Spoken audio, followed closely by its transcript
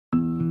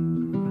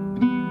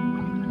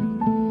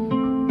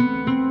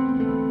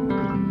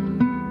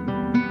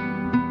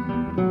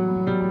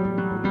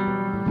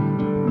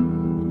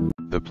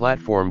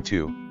Platform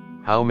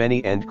 2, how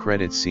many end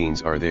credits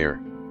scenes are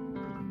there?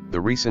 The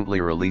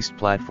recently released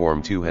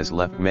Platform 2 has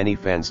left many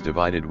fans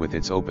divided with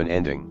its open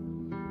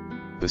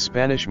ending. The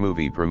Spanish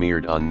movie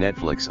premiered on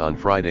Netflix on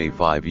Friday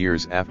 5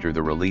 years after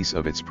the release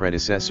of its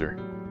predecessor.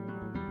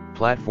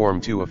 Platform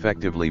 2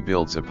 effectively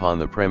builds upon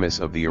the premise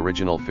of the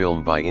original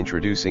film by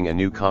introducing a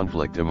new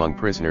conflict among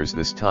prisoners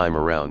this time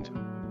around.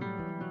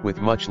 With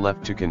much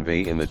left to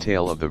convey in the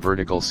tale of the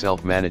Vertical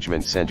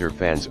Self-Management Center,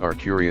 fans are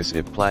curious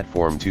if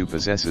Platform 2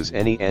 possesses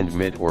any end,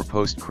 mid or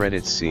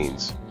post-credits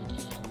scenes.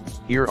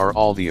 Here are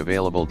all the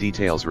available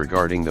details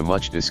regarding the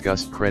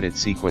much-discussed credit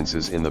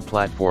sequences in the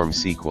Platform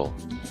sequel.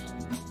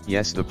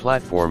 Yes, the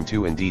Platform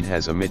 2 indeed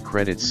has a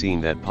mid-credits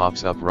scene that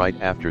pops up right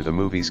after the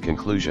movie's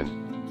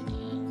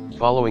conclusion.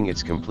 Following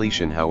its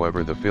completion,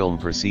 however, the film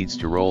proceeds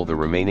to roll the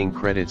remaining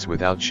credits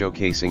without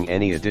showcasing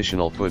any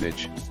additional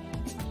footage.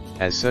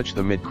 As such,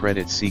 the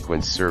mid-credits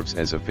sequence serves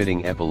as a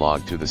fitting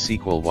epilogue to the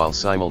sequel while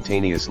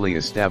simultaneously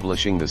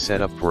establishing the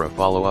setup for a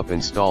follow-up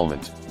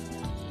installment.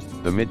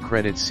 The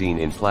mid-credits scene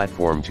in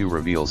Platform 2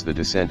 reveals the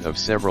descent of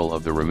several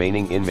of the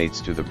remaining inmates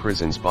to the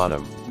prison's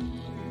bottom.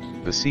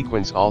 The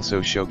sequence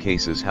also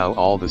showcases how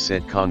all the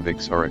said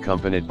convicts are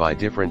accompanied by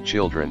different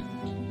children.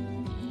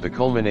 The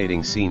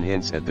culminating scene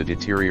hints at the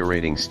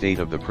deteriorating state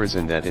of the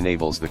prison that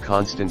enables the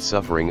constant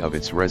suffering of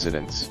its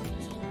residents.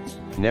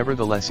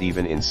 Nevertheless,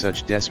 even in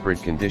such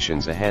desperate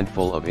conditions, a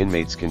handful of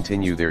inmates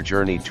continue their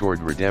journey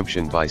toward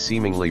redemption by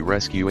seemingly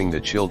rescuing the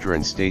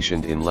children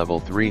stationed in level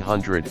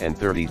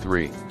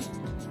 333.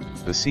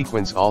 The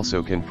sequence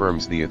also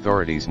confirms the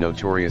authorities'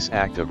 notorious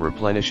act of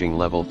replenishing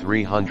level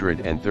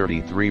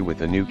 333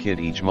 with a new kid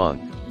each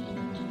month.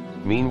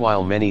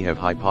 Meanwhile, many have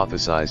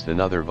hypothesized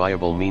another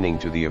viable meaning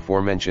to the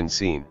aforementioned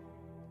scene.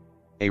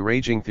 A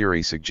raging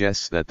theory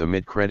suggests that the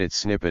mid-credits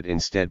snippet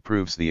instead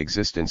proves the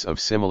existence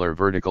of similar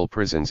vertical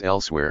prisons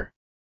elsewhere.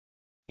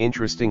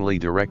 Interestingly,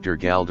 director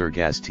Galder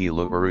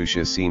Castillo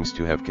Urrutia seems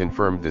to have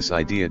confirmed this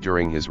idea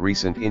during his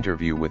recent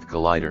interview with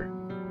Collider.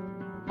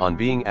 On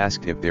being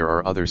asked if there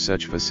are other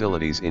such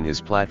facilities in his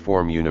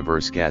Platform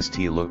universe,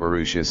 Castillo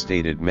Urrutia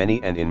stated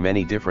many and in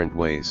many different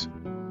ways.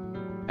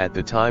 At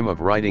the time of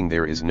writing,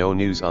 there is no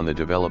news on the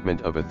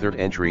development of a third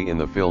entry in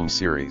the film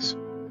series.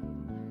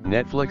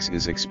 Netflix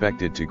is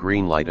expected to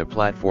greenlight a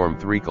Platform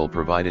threequel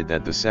provided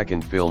that the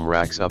second film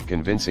racks up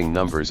convincing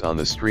numbers on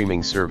the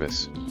streaming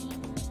service.